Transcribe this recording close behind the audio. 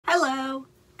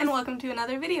welcome to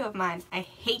another video of mine. I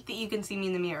hate that you can see me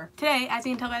in the mirror. Today, as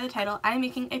you can tell by the title, I am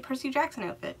making a Percy Jackson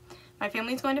outfit. My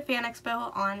family's going to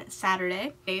FanExpo on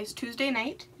Saturday. Today is Tuesday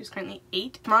night. It's currently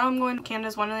 8. Tomorrow I'm going to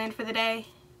Canada's Wonderland for the day.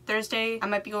 Thursday, I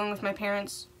might be going with my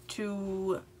parents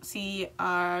to see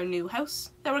our new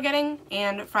house that we're getting,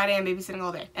 and Friday I'm babysitting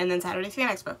all day, and then Saturday's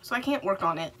FanExpo, so I can't work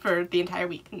on it for the entire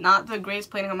week. Not the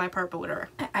greatest planning on my part, but whatever.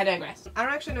 I digress. I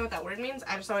don't actually know what that word means,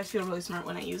 I just always feel really smart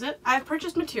when I use it. I've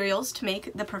purchased materials to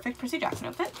make the perfect Percy Jackson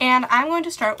outfit, and I'm going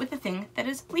to start with the thing that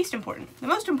is least important. The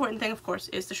most important thing, of course,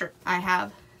 is the shirt. I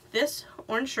have this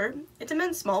orange shirt. It's a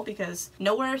men's small because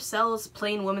nowhere sells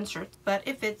plain women's shirts, but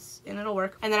it fits and it'll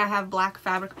work. And then I have black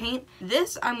fabric paint.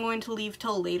 This I'm going to leave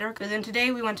till later, because then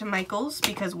today we went to Michael's,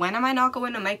 because when am I not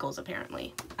going to Michael's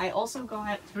apparently? I also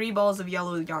got 3 balls of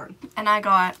yellow yarn. And I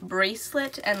got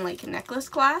bracelet and like necklace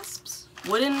clasps,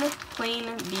 wooden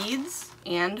plain beads,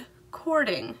 and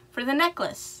cording for the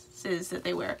necklaces that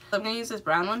they wear. So I'm gonna use this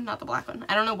brown one, not the black one.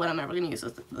 I don't know what I'm ever gonna use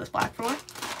this black for.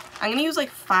 I'm gonna use like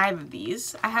 5 of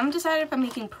these. I haven't decided if I'm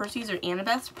making Percy's or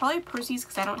Annabeth's. Probably Percy's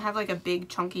because I don't have like a big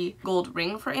chunky gold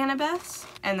ring for Annabeth's.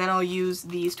 And then I'll use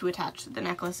these to attach the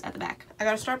necklace at the back. I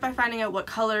gotta start by finding out what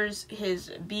colors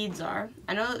his beads are.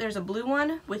 I know that there's a blue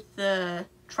one with the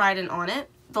trident on it.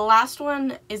 The last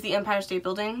one is the Empire State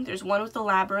Building. There's one with the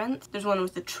labyrinth. There's one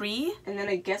with the tree. And then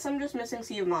I guess I'm just missing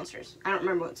Sea of Monsters. I don't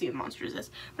remember what Sea of Monsters is,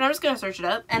 but I'm just gonna search it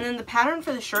up. And then the pattern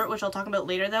for the shirt, which I'll talk about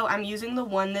later though, I'm using the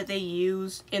one that they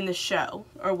use in the show,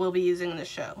 or will be using in the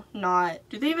show. Not,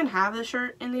 do they even have the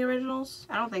shirt in the originals?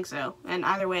 I don't think so. And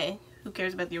either way, who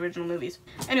cares about the original movies?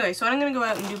 Anyway, so what I'm gonna go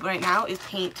out and do right now is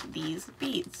paint these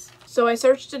beads. So I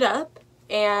searched it up,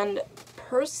 and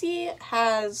Percy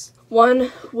has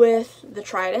one with the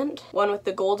trident, one with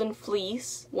the golden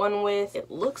fleece, one with,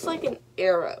 it looks like an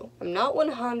arrow. I'm not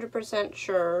 100%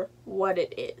 sure what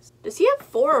it is. Does he have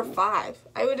 4 or 5?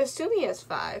 I would assume he has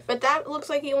 5, but that looks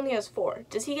like he only has 4.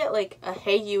 Does he get like a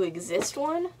Hey You Exist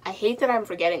one? I hate that I'm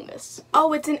forgetting this.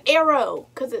 Oh, it's an arrow,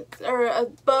 or a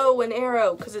bow and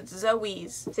arrow, because it's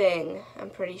Zoe's thing, I'm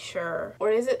pretty sure. Or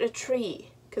is it a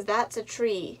tree? Because that's a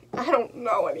tree. I don't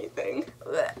know anything.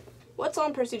 Blech. What's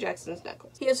on Percy Jackson's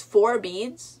necklace? He has 4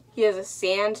 beads. He has a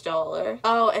sand dollar.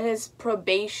 Oh, and his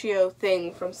probatio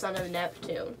thing from Son of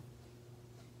Neptune.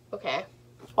 Okay.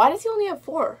 Why does he only have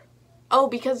 4? Oh,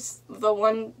 because the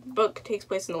one book takes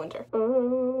place in the winter.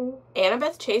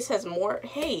 Annabeth Chase has more.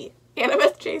 Hey,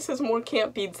 Annabeth Chase has more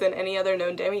camp beads than any other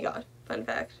known demigod. Fun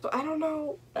fact. So I don't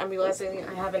know. I'm realizing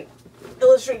I have an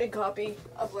illustrated copy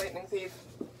of Lightning Thief.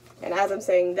 And as I'm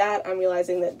saying that, I'm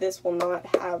realizing that this will not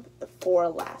have the 4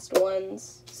 last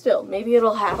ones. Still, maybe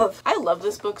it'll have. I love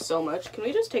this book so much. Can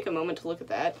we just take a moment to look at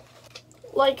that?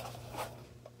 Like,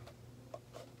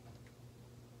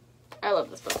 I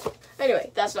love this book. Anyway,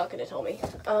 that's not gonna tell me.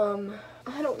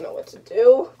 I don't know what to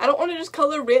do. I don't want to just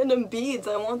color random beads.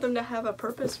 I want them to have a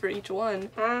purpose for each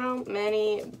one. How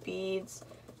many beads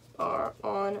are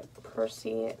on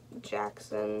Percy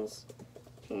Jackson's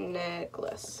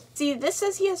necklace? See, this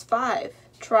says he has 5.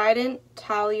 Trident,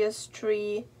 Talia's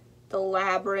tree, the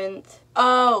labyrinth.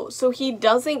 Oh, so he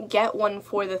doesn't get one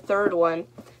for the 3rd one,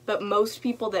 but most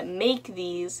people that make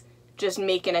these just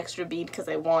make an extra bead because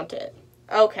they want it.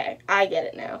 Okay, I get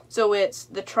it now. So it's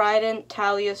the trident,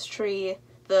 Talia's tree,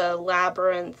 the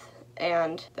labyrinth,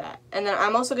 and that. And then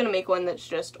I'm also gonna make one that's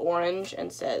just orange and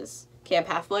says Camp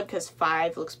Half-Blood because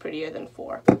 5 looks prettier than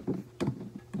 4.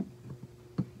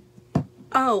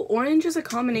 Oh, orange is a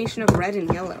combination of red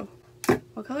and yellow.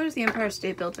 What color is the Empire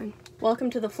State Building? Welcome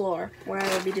to the floor, where I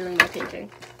will be doing my painting.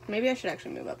 Maybe I should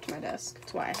actually move up to my desk.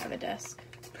 That's why I have a desk.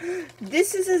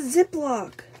 This is a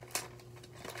Ziploc!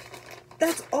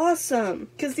 That's awesome!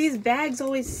 Because these bags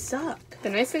always suck. The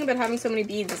nice thing about having so many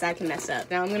beads is I can mess up.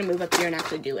 Now I'm gonna move up here and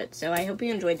actually do it, so I hope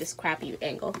you enjoyed this crappy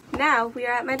angle. Now we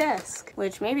are at my desk,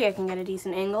 which maybe I can get a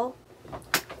decent angle.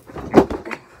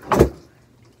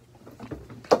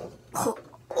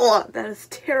 Oh, that is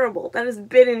terrible. That has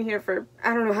been in here for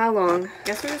I don't know how long.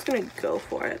 Guess we're just gonna go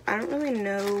for it. I don't really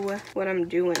know what I'm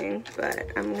doing, but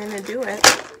I'm gonna do it.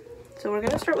 So we're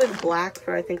gonna start with black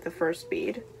for I think the first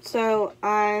bead. So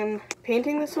I'm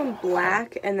painting this one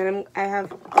black, and then I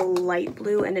have a light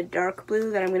blue and a dark blue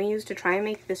that I'm gonna use to try and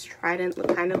make this trident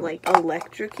look kind of like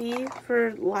electric-y,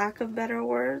 for lack of better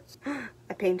words.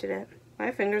 I painted it.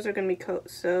 My fingers are gonna be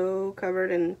so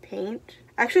covered in paint.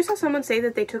 I actually saw someone say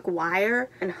that they took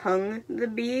wire and hung the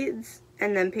beads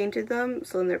and then painted them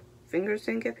so then their fingers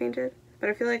didn't get painted. But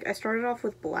I feel like I started off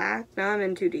with black, now I'm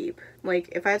in too deep. Like,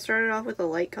 if I had started off with a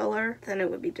light color, then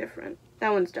it would be different.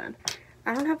 That one's done.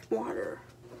 I don't have water.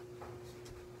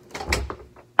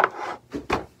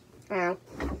 Ow.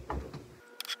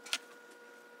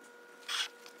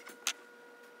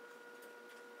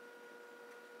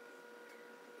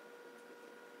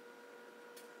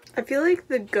 I feel like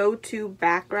the go-to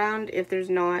background, if there's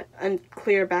not a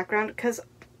clear background, because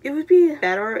it would be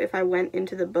better if I went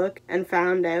into the book and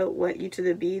found out what each of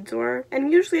the beads were.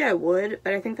 And usually I would,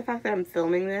 but I think the fact that I'm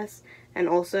filming this, and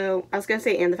also, I was gonna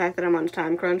say and the fact that I'm on a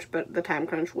time crunch, but the time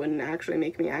crunch wouldn't actually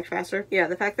make me act faster. Yeah,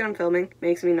 the fact that I'm filming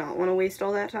makes me not want to waste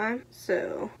all that time.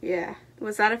 So, yeah.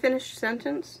 Was that a finished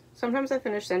sentence? Sometimes I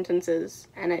finish sentences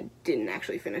and I didn't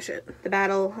actually finish it. The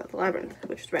Battle of the Labyrinth,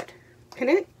 which is red. Can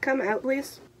it come out,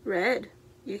 please? Red.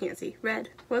 You can't see. Red.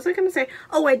 What was I gonna say?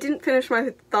 Oh, I didn't finish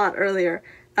my thought earlier.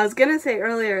 I was gonna say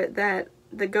earlier that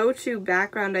the go-to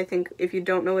background, I think, if you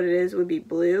don't know what it is, would be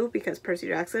blue, because Percy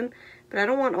Jackson, but I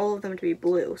don't want all of them to be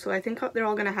blue, so I think they're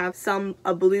all gonna have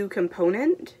a blue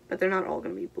component, but they're not all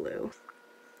gonna be blue.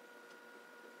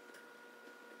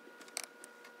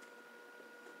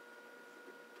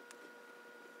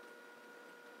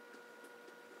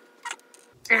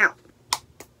 Ow.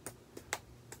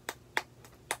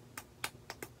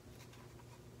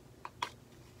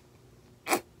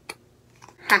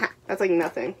 That's like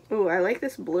nothing. Ooh, I like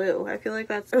this blue. I feel like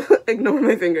that's... Ignore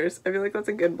my fingers. I feel like that's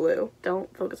a good blue.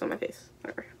 Don't focus on my face.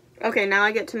 Whatever. Okay, now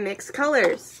I get to mix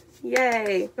colors.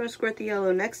 Yay! I'm gonna squirt the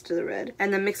yellow next to the red,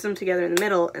 and then mix them together in the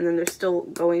middle, and then they're still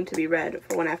going to be red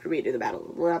for when after we do the Battle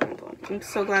of the Labyrinth one. I'm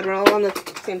so glad we're all on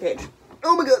the same page.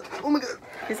 Oh my god! Oh my god!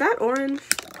 Is that orange?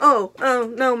 Oh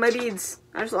no, my beads.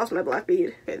 I just lost my black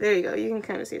bead. Okay, there you go. You can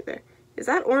kind of see it there. Is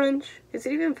that orange? Is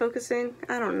it even focusing?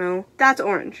 I don't know. That's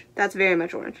orange. That's very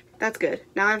much orange. That's good.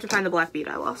 Now I have to find the black bead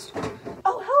I lost.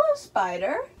 Oh, hello,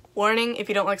 spider. Warning, if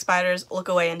you don't like spiders, look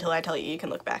away until I tell you. You can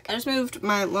look back. I just moved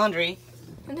my laundry,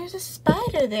 and there's a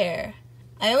spider there.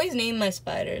 I always name my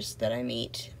spiders that I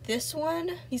meet. This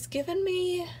one, he's given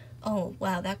me... Oh,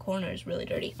 wow, that corner is really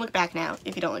dirty. Look back now,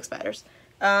 if you don't like spiders.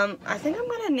 I think I'm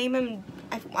gonna name him,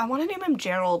 I want to name him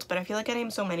Gerald, but I feel like I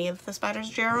named so many of the spiders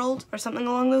Gerald, or something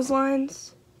along those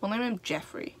lines. We'll name him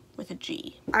Jeffrey, with a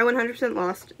G. I 100%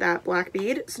 lost that black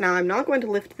bead, so now I'm not going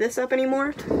to lift this up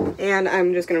anymore, and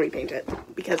I'm just gonna repaint it,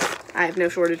 because I have no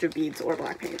shortage of beads or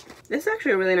black paint. This is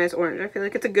actually a really nice orange. I feel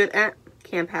like it's a good,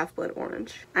 Camp Half-Blood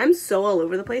orange. I'm so all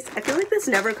over the place. I feel like this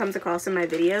never comes across in my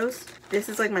videos. This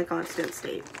is like my constant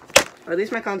state. Or at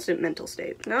least my constant mental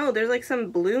state. No, there's like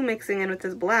some blue mixing in with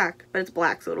this black, but it's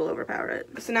black, so it'll overpower it.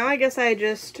 So now I guess I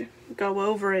just go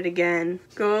over it again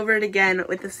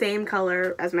with the same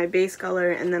color as my base color,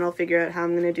 and then I'll figure out how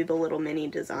I'm gonna do the little mini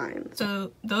designs.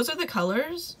 So those are the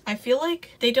colors. I feel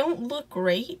like they don't look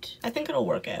great. I think it'll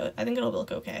work out. I think it'll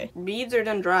look okay. Beads are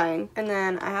done drying, and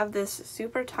then I have this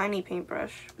super tiny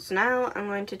paintbrush. So now I'm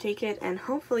going to take it, and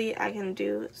hopefully I can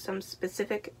do some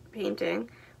specific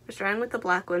painting. We're starting with the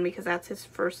black one because that's his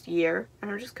first year.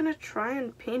 And I'm just gonna try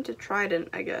and paint a trident,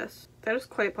 I guess. That is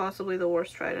quite possibly the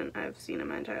worst trident I've seen in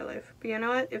my entire life. But you know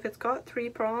what? If it's got 3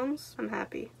 prongs, I'm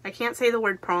happy. I can't say the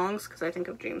word prongs because I think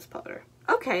of James Potter.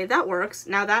 Okay, that works.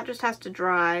 Now that just has to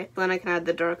dry, then I can add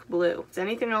the dark blue. Does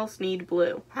anything else need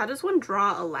blue? How does one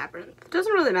draw a labyrinth? It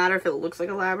doesn't really matter if it looks like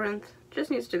a labyrinth. It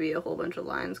just needs to be a whole bunch of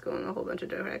lines going a whole bunch of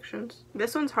directions.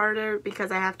 This one's harder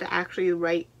because I have to actually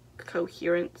write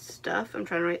coherent stuff. I'm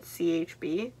trying to write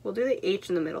CHB. We'll do the H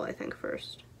in the middle, I think,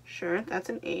 first. Sure, that's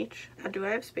an H. Now, do I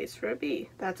have space for a B?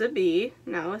 That's a B.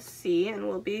 Now a C, and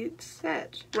we'll be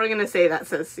set. We're gonna say that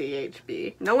says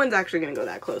CHB. No one's actually gonna go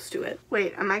that close to it.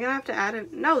 Wait, am I gonna have to add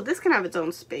it? No, this can have its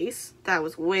own space. That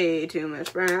was way too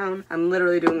much brown. I'm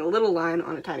literally doing a little line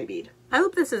on a tiny bead. I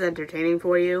hope this is entertaining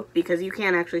for you, because you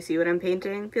can't actually see what I'm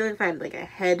painting. I feel like if I had like a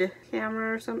head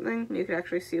camera or something, you could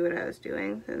actually see what I was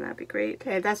doing, then that'd be great.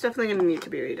 Okay, that's definitely gonna need to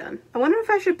be redone. I wonder if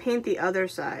I should paint the other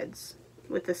sides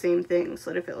with the same thing so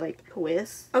that if it like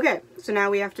twists. Okay, so now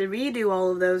we have to redo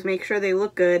all of those, make sure they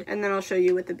look good, and then I'll show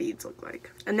you what the beads look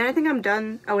like. And then I think I'm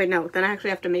done. Oh wait, no, then I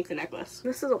actually have to make the necklace.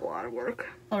 This is a lot of work.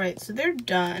 All right, so they're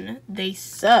done. They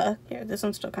suck. Here, this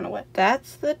one's still kind of wet.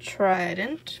 That's the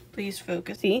trident. Please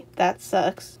focus. See, that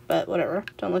sucks, but whatever.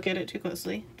 Don't look at it too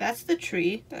closely. That's the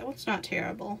tree. That one's not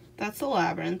terrible. That's the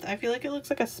labyrinth. I feel like it looks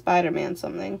like a Spider-Man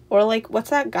something. Or like, what's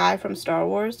that guy from Star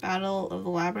Wars? Battle of the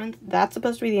Labyrinth? That's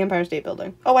supposed to be the Empire State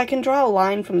Building. Oh, I can draw a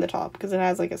line from the top because it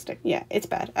has like a stick. Yeah, it's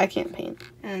bad. I can't paint.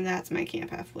 And that's my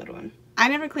Camp Half-Blood one. I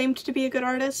never claimed to be a good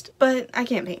artist, but I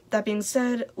can't paint. That being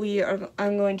said,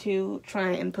 I'm going to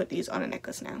try and put these on a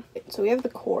necklace now. So we have the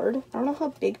cord. I don't know how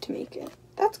big to make it.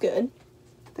 That's good.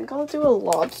 I think I'll do a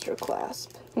lobster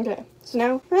clasp. Okay, so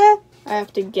now I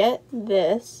have to get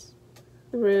this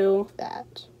through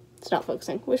that. It's not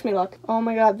focusing. Wish me luck. Oh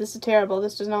my god, this is terrible.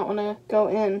 This does not want to go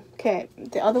in. Okay,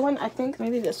 the other one, I think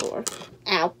maybe this will work.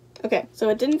 Ow. Okay, so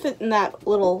it didn't fit in that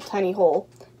little tiny hole.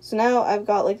 So now I've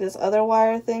got like this other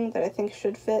wire thing that I think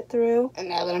should fit through. And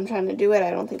now that I'm trying to do it,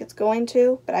 I don't think it's going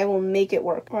to, but I will make it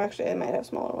work. Or actually, I might have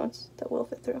smaller ones that will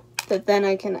fit through. But then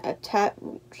I can attach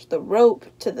the rope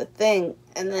to the thing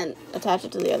and then attach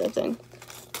it to the other thing.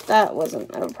 That wasn't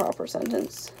a proper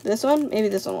sentence. This one? Maybe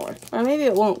this one will work. Or maybe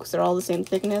it won't because they're all the same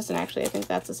thickness, and actually I think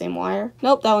that's the same wire.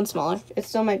 Nope, that one's smaller. It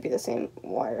still might be the same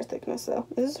wire thickness though.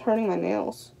 This is hurting my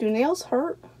nails. Do nails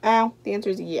hurt? Ow. The answer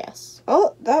is yes.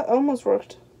 Oh, that almost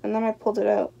worked. And then I pulled it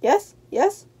out. Yes?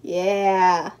 Yes?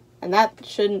 Yeah. And that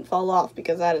shouldn't fall off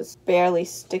because that is barely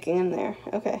sticking in there.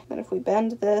 Okay, then if we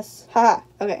bend this, ha!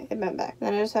 Okay, it bent back.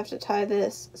 Then I just have to tie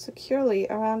this securely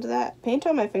around that. Paint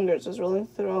on my fingers is really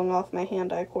throwing off my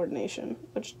hand-eye coordination,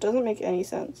 which doesn't make any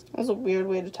sense. That was a weird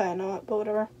way to tie a knot, but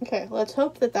whatever. Okay, let's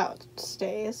hope that that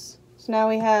stays. So now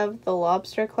we have the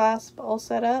lobster clasp all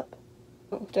set up.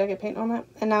 Oh, did I get paint on that?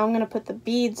 And now I'm gonna put the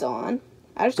beads on.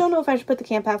 I just don't know if I should put the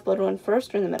Camp Half-Blood one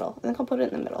first or in the middle. I think I'll put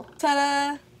it in the middle.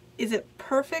 Ta-da! Is it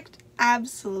perfect?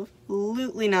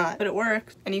 Absolutely not. But it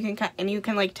works, and you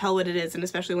can like tell what it is, and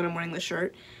especially when I'm wearing the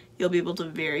shirt, you'll be able to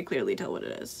very clearly tell what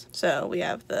it is. So we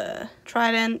have the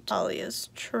trident, Talia's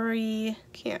tree,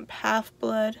 Camp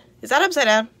Half-Blood. Is that upside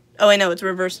down? Oh, I know, it's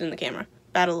reversed in the camera.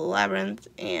 Battle of the Labyrinth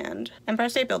and Empire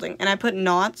State Building. And I put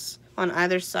knots on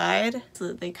either side so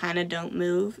that they kind of don't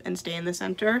move and stay in the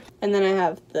center. And then I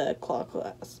have the claw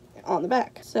clasp on the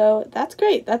back. So that's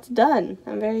great. That's done.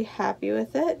 I'm very happy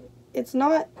with it. It's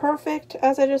not perfect,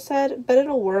 as I just said, but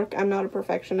it'll work. I'm not a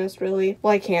perfectionist, really.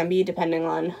 Well, I can be, depending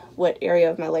on what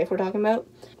area of my life we're talking about.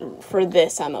 For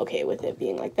this, I'm okay with it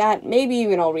being like that. Maybe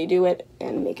even I'll redo it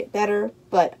and make it better,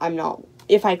 but I'm not,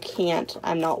 if I can't,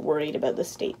 I'm not worried about the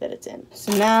state that it's in.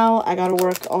 So now I gotta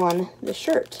work on the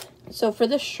shirt. So for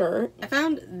the shirt, I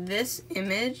found this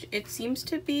image. It seems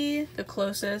to be the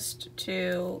closest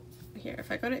to, here,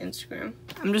 if I go to Instagram.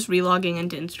 I'm just relogging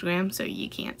into Instagram, so you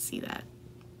can't see that.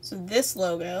 So this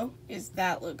logo is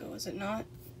that logo, is it not?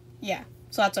 Yeah,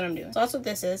 so that's what I'm doing. So that's what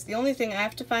this is. The only thing, I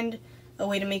have to find a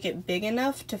way to make it big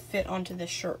enough to fit onto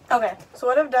this shirt. Okay, so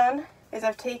what I've done is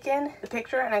I've taken the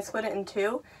picture and I split it in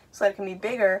two so that it can be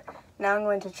bigger. Now I'm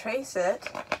going to trace it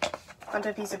onto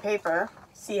a piece of paper,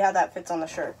 see how that fits on the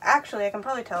shirt. Actually, I can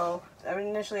probably tell. I mean,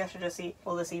 initially I should just see,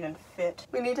 will this even fit?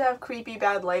 We need to have creepy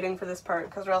bad lighting for this part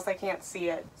because or else I can't see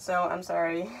it. So I'm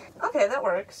sorry. Okay, that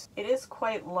works. It is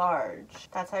quite large.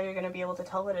 That's how you're going to be able to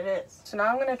tell what it is. So now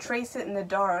I'm going to trace it in the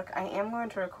dark. I am going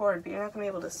to record, but you're not going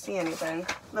to be able to see anything.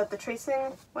 Let the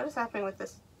tracing, what is happening with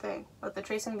this thing? Let the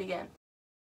tracing begin.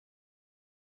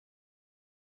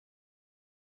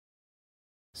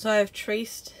 So I've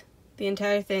traced the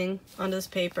entire thing onto this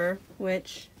paper,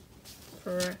 which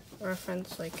for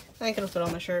reference, like, I think it'll fit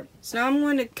on the shirt. So now I'm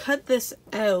going to cut this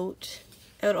out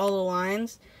all the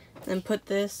lines, then put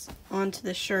this onto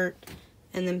the shirt,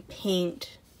 and then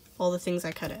paint all the things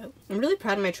I cut out. I'm really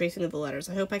proud of my tracing of the letters.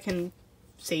 I hope I can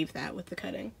save that with the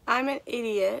cutting. I'm an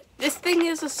idiot. This thing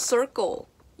is a circle.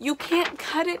 You can't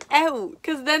cut it out,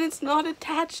 because then it's not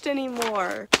attached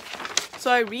anymore.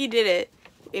 So I redid it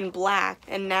in black,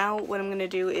 and now what I'm gonna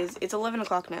do is, it's 11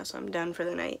 o'clock now, so I'm done for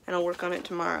the night, and I'll work on it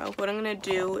tomorrow. What I'm gonna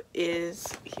do is,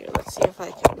 here, let's see if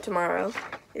I can, tomorrow,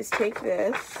 is take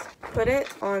this, put it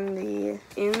on the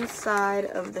inside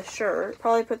of the shirt,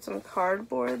 probably put some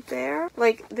cardboard there.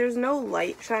 Like, there's no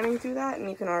light shining through that, and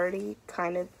you can already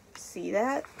kind of see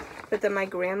that, but then my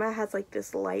grandma has like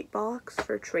this light box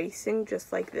for tracing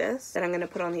just like this that I'm gonna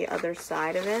put on the other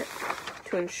side of it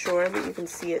to ensure that you can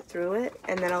see it through it,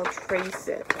 and then I'll trace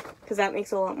it because that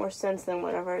makes a lot more sense than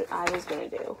whatever I was gonna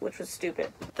do, which was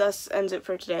stupid. Thus ends it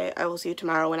for today. I will see you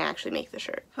tomorrow when I actually make the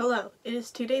shirt. Hello, it is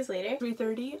 2 days later,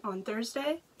 3:30 on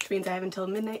Thursday, which means I have until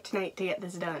midnight tonight to get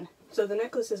this done. So the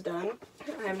necklace is done.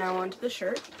 I am now onto the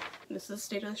shirt. This is the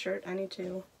state of the shirt. I need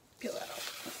to peel that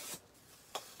off.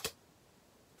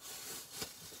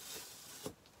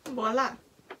 Voila.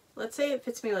 Let's say it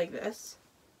fits me like this.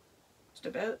 Just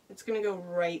about. It's gonna go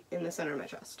right in the center of my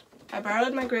chest. I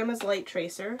borrowed my grandma's light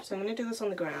tracer, so I'm gonna do this on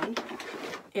the ground.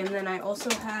 And then I also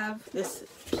have this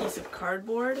piece of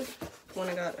cardboard, one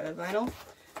I got a vinyl,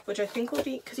 which I think will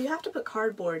be, because you have to put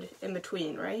cardboard in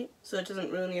between, right? So it doesn't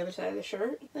ruin the other side of the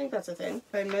shirt. I think that's a thing.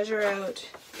 If I measure out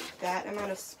that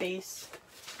amount of space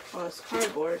on this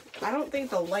cardboard, I don't think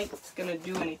the light's gonna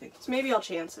do anything. So maybe I'll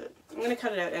chance it. I'm gonna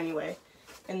cut it out anyway,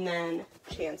 and then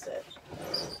chance it.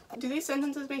 Do these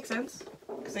sentences make sense?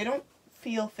 Because they don't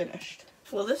feel finished.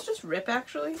 Will this just rip,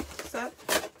 actually? Is that?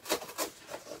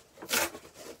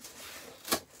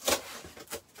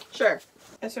 Sure.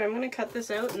 So I'm gonna cut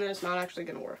this out, and then it's not actually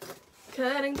gonna work.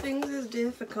 Cutting things is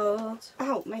difficult.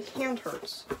 Ow, my hand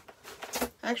hurts.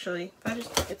 Actually,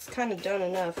 it's kind of done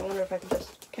enough. I wonder if I can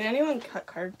just, can anyone cut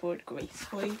cardboard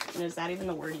gracefully? And is that even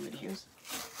the word you would use?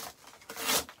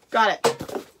 Got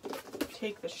it.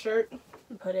 Take the shirt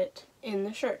and put it in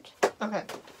the shirt. Okay.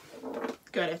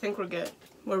 Good, I think we're good.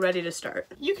 We're ready to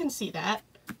start. You can see that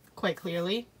quite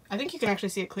clearly. I think you can actually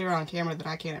see it clearer on camera than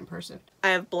I can in person. I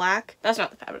have black. That's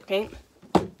not the fabric paint.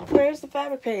 Where's the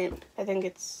fabric paint? I think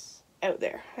it's out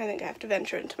there. I think I have to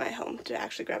venture into my home to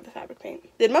actually grab the fabric paint.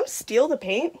 Did Mom steal the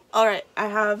paint? All right, I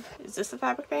have, is this the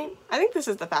fabric paint? I think this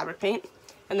is the fabric paint.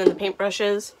 And then the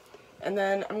paintbrushes. And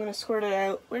then I'm gonna squirt it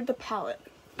out. Where'd the palette?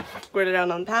 Squirt it out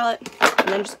on the palette and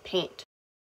then just paint.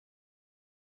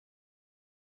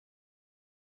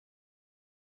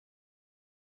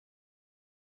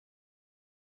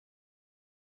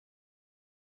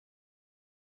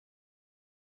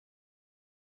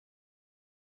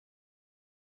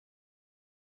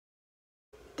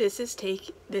 This is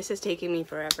taking me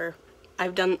forever.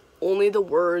 I've done only the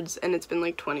words and it's been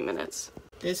like 20 minutes.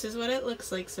 This is what it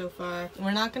looks like so far.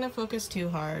 We're not gonna focus too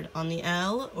hard on the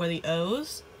L or the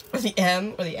O's or the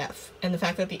M or the F and the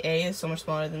fact that the A is so much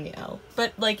smaller than the L.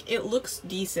 But like it looks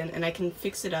decent and I can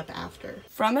fix it up after.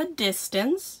 From a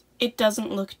distance, it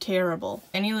doesn't look terrible.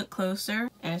 And you look closer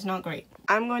and it's not great.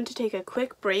 I'm going to take a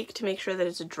quick break to make sure that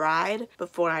it's dried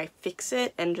before I fix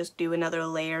it and just do another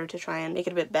layer to try and make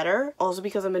it a bit better. Also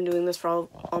because I've been doing this for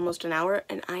almost an hour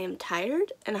and I am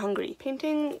tired and hungry.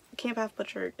 Painting Camp Half Blood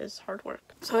shirt is hard work.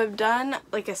 So I've done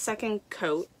like a second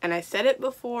coat and I said it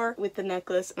before with the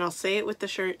necklace and I'll say it with the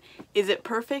shirt. Is it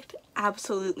perfect?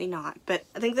 Absolutely not. But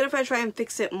I think that if I try and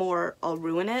fix it more, I'll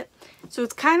ruin it. So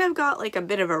it's kind of got like a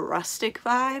bit of a rustic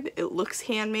vibe. It looks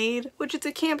handmade, which it's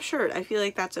a camp shirt. I feel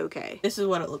like that's okay. This is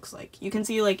what it looks like. You can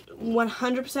see like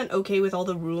 100% okay with all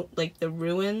the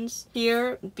ruins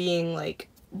here being like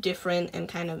different and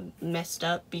kind of messed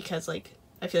up because like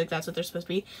I feel like that's what they're supposed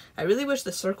to be. I really wish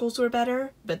the circles were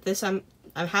better, but this I'm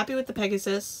happy with the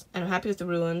Pegasus and I'm happy with the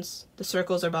ruins. The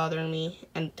circles are bothering me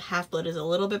and Half-Blood is a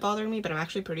little bit bothering me, but I'm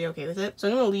actually pretty okay with it. So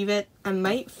I'm gonna leave it. I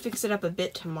might fix it up a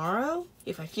bit tomorrow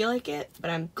if I feel like it, but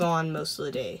I'm gone most of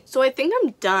the day. So I think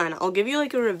I'm done. I'll give you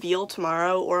like a reveal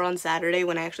tomorrow or on Saturday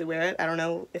when I actually wear it. I don't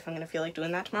know if I'm gonna feel like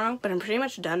doing that tomorrow, but I'm pretty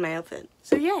much done my outfit.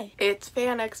 So yay. It's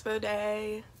FanExpo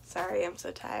day. Sorry, I'm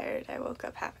so tired. I woke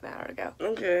up half an hour ago.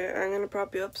 Okay, I'm gonna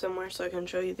prop you up somewhere so I can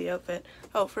show you the outfit.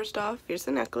 Oh, first off, here's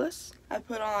the necklace. I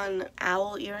put on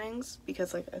owl earrings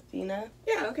because like Athena.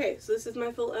 Yeah, okay, so this is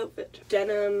my full outfit.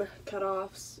 Denim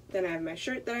cutoffs. Then I have my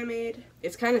shirt that I made.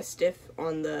 It's kind of stiff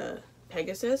on the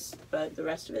Pegasus, but the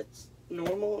rest of it's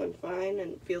normal and fine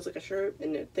and feels like a shirt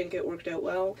and I think it worked out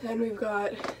well. Then we've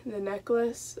got the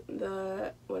necklace,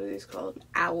 the, what are these called?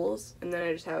 Owls. And then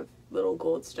I just have little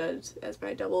gold studs as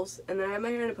my doubles. And then I have my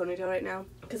hair in a ponytail right now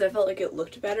because I felt like it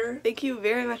looked better. Thank you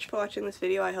very much for watching this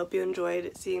video. I hope you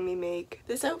enjoyed seeing me make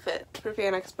this outfit for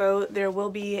FanExpo. There will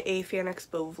be a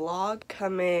FanExpo vlog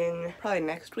coming probably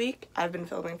next week. I've been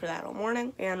filming for that all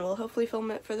morning and we'll hopefully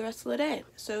film it for the rest of the day.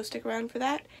 So stick around for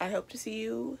that. I hope to see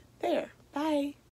you there. Bye!